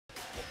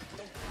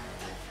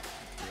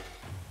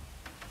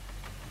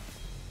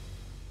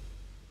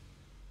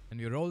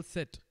you're all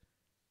set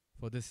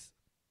for this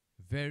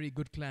very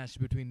good clash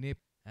between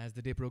Nepal as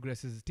the day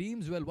progresses.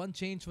 Teams, well, one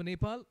change for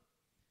Nepal.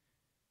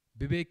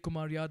 Bibek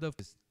Kumar Yadav.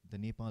 The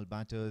Nepal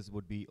batters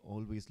would be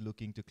always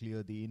looking to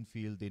clear the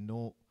infield. They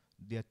know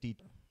their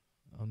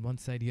On one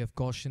side you have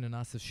caution and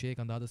Asif Sheikh.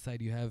 On the other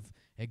side you have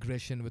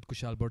aggression with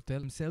Kushal Bortel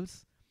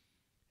themselves.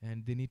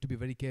 And they need to be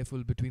very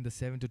careful between the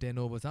 7 to 10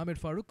 overs. Amir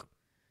Farooq.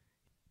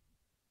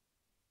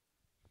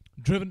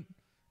 Driven.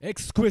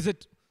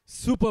 Exquisite.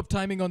 Superb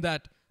timing on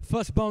that.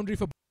 First boundary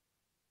for...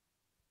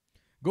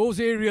 Goes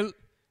aerial.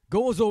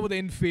 Goes over the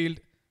infield.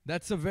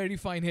 That's a very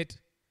fine hit.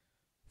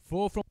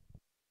 4 from...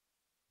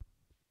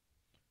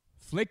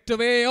 Flicked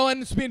away. Oh,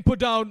 and it's been put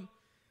down.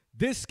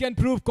 This can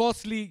prove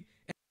costly.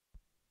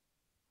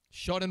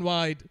 Short and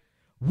wide.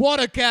 What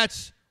a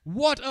catch.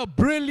 What a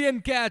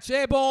brilliant catch.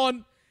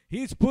 Airborne.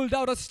 He's pulled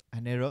out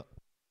an error.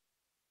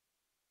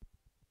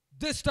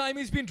 This time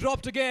he's been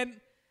dropped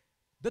again.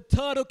 The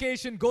third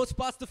occasion goes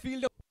past the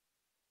fielder.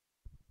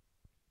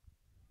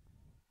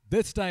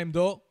 This time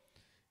though,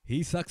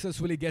 he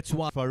successfully gets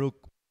one. Farooq.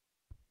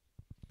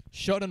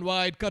 Short and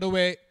wide, cut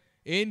away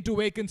into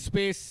vacant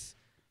space.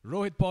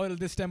 Rohit Powell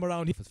this time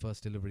around. His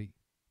first delivery.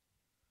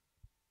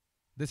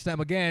 This time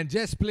again,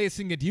 just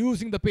placing it,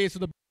 using the pace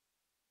of the...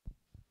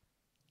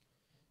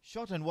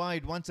 Short and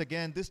wide once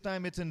again. This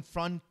time it's in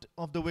front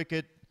of the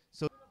wicket.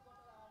 So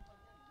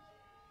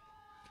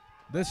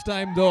this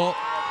time though,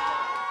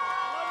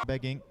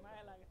 begging.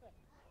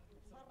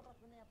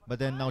 But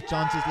then now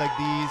chances like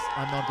these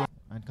are not going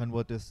and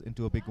convert this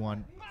into a big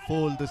one.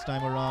 Fold this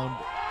time around.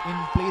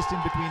 Placed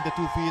in between the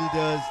two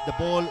fielders. The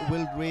ball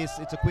will race.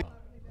 It's a quick.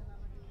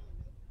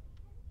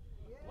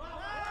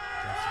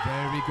 That's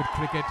very good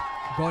cricket.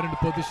 Got into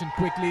position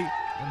quickly.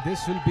 And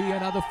this will be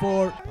another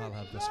 4. I'll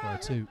have this for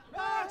 2.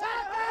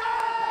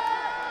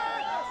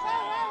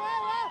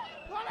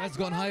 That's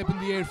gone high up in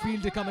the air.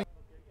 Fielder coming.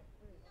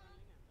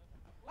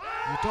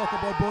 You talk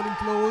about bowling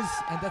close,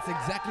 and that's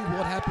exactly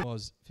what happened.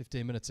 Was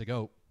 15 minutes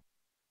ago.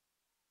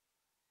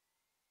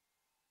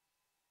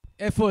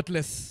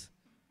 Effortless.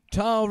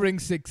 Towering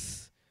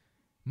 6.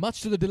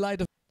 Much to the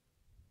delight of...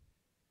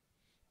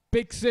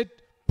 Picks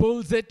it,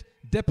 pulls it,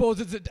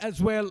 deposits it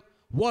as well.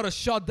 What a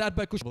shot that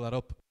by Kushal. Pull that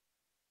up.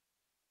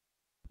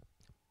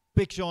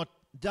 Big shot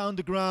down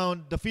the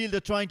ground. The fielder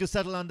trying to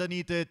settle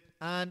underneath it,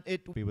 and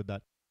it will be with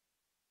that.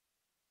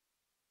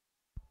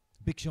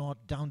 Big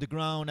shot down the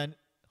ground and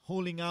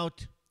holding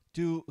out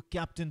to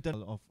captain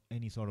of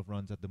any sort of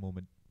runs at the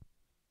moment.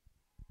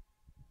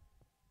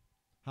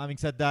 Having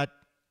said that,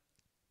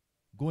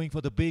 going for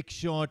the big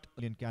shot,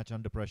 brilliant catch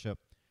under pressure.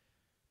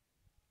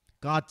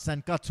 Cuts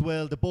and cuts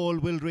well. The ball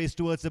will race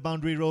towards the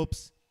boundary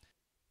ropes.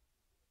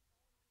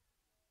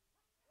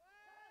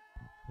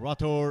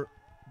 Rathore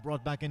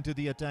brought back into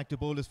the attack to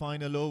bowl his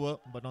final over,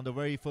 but on the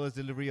very first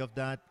delivery of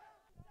that,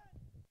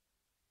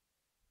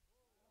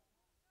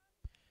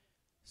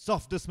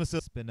 soft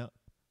dismissal. Spinner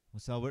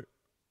Musawar,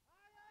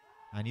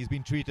 and he's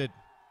been treated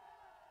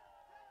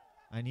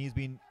and he's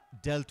been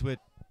dealt with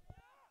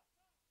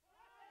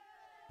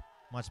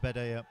much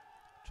better here,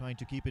 trying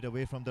to keep it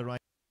away from the right.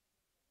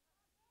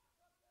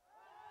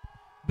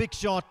 Big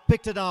shot,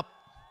 picked it up,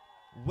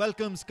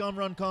 welcomes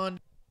Kamran Khan,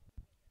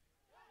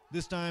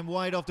 this time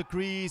wide off the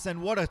crease,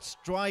 and what a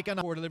strike. And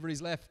 4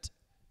 deliveries left.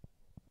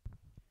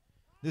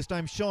 This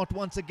time shot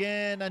once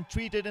again and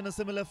treated in a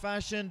similar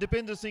fashion.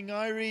 Dipinder Singh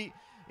Airi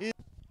is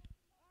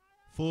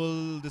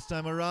full this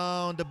time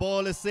around. The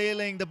ball is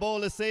sailing,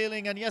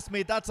 and yes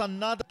mate, that's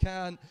another.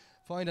 Can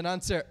find an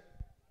answer.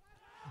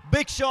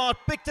 Big shot,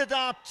 picked it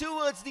up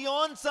towards the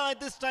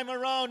onside this time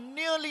around,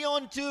 nearly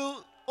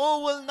onto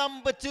oval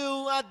number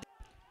 2 at the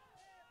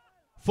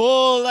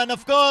full, and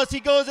of course he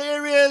goes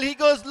aerial, he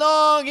goes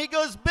long, he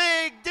goes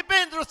big.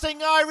 Dipinder Singh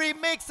Airi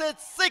makes it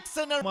 6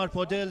 in a row. Kumar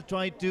Patel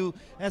tried to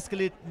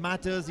escalate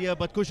matters here,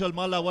 but Kushal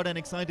Malla, what an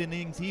exciting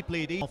innings he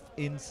played. 8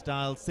 in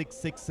style, 6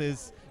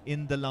 sixes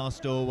in the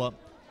last over.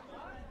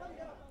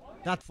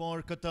 That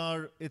for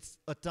Qatar, it's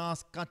a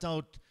task cut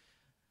out,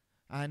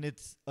 and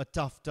it's a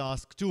tough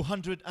task.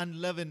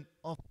 211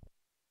 off.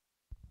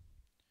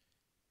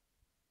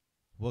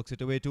 Works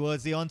it away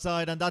towards the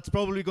onside, and that's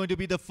probably going to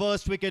be the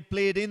first wicket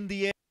played in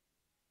the air.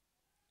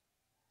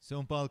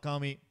 Sompal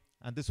Kami,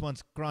 and this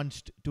one's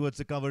crunched towards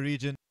the cover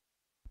region.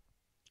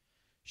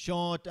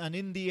 Short and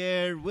in the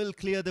air, will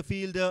clear the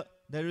fielder.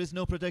 There is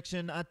no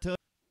protection at third.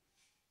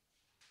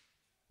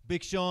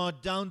 Big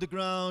shot down the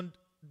ground.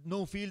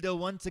 No fielder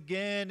once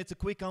again. It's a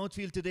quick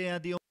outfield today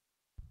at the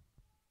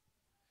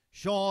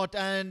short,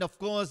 and of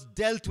course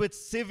dealt with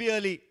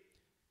severely.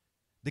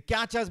 The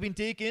catch has been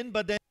taken,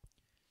 but then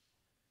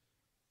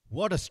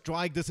what a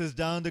strike this is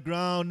down the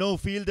ground. No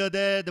fielder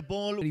there. The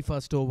ball Very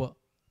first over.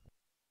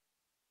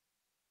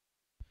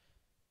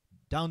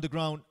 down the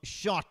ground.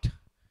 Shot.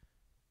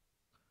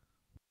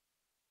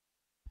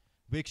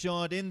 Big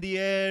shot in the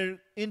air.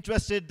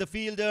 Interested the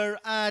fielder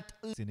at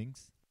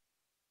innings.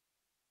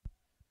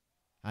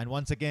 And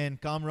once again,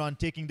 Kamran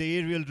taking the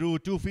aerial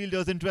route. 2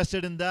 fielders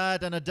interested in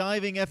that, and a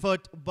diving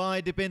effort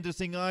by Dipinder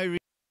Singh Airi.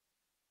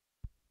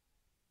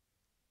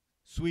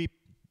 Sweep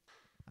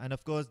And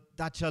of course,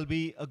 that shall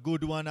be a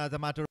good one as a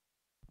matter of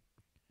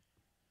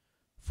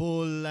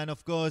full, and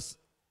of course,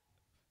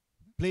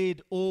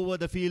 played over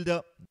the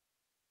fielder.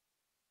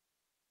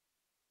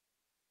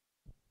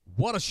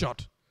 What a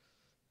shot.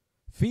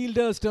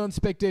 Fielders turn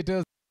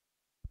spectators.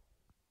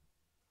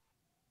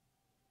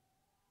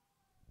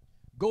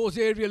 Goes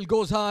aerial,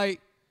 goes high,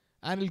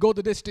 and will go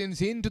the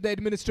distance into the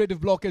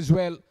administrative block as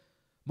well.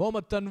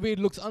 Mohammad Tanveer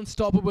looks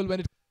unstoppable when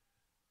it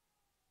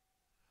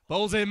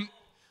Bowls him.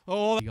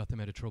 Oh, he got them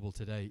out of trouble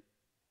today.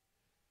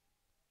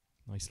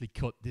 Nicely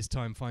cut. This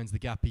time finds the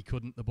gap he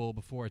couldn't the ball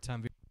before.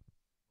 Tanveer.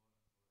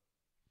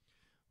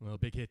 Well,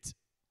 big hit.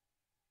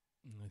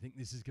 I think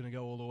this is going to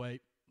go all the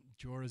way.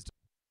 Jora's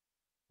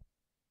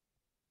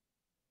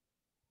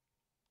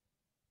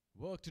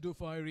work to do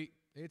for Irie.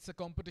 It's a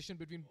competition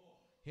between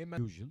him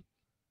and usual.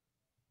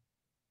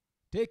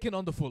 Taken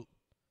on the full,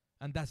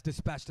 and that's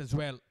dispatched as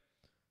well.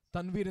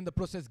 Tanveer in the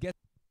process gets.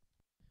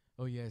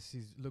 Oh yes,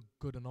 he's looked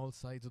good on all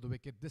sides of the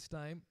wicket. This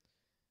time,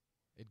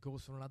 it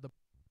goes for another.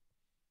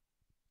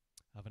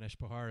 Avanesh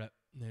Pahara.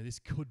 Now this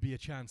could be a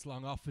chance.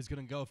 Long off is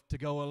going to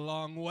go a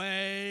long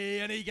way,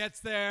 and he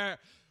gets there.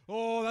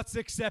 Oh, that's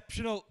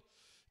exceptional.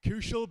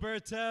 Kushal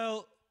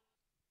Bertel.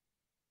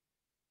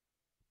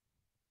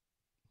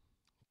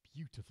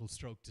 Beautiful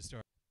stroke to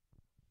start.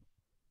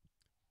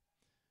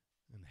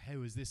 And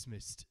how is this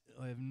missed?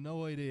 I have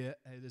no idea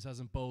how this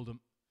hasn't bowled him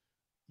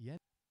yet.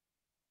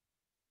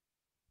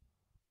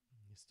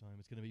 This time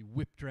it's going to be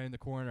whipped around the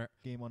corner.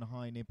 Game on a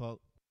high, Nepal.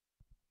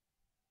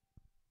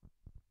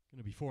 Going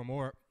to be 4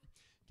 more.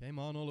 Came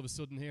on all of a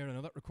sudden here. I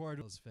know that required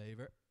his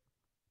favour.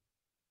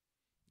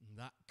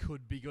 That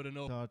could be good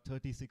enough. Our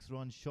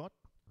 36-run shot.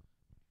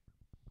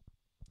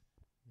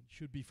 It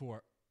should be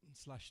 4.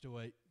 Slashed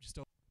away. He's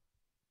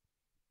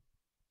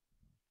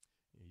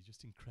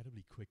just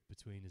incredibly quick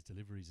between his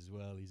deliveries as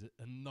well. He's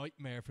a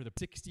nightmare for the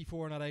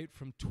 64 not out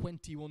from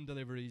 21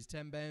 deliveries,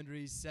 10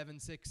 boundaries, 7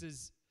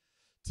 sixes,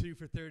 2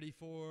 for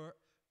 34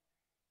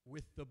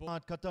 with the ball.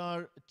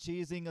 Qatar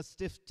chasing a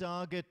stiff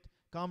target.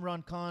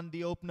 Kamran Khan,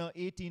 the opener,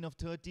 18 of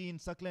 13.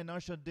 Saklan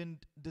Arshad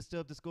didn't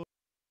disturb the score.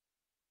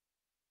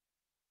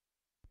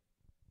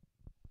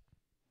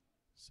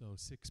 So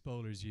 6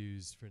 bowlers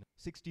used for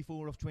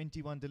 64 of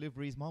 21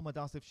 deliveries. Mohammad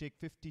Asif Sheikh,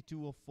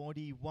 52 of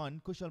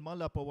 41. Kushal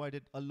Malla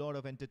provided a lot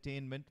of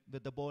entertainment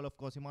with the ball, of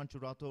course.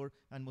 Himanshu Rathore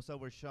and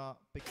Musawwar Shah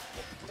picked.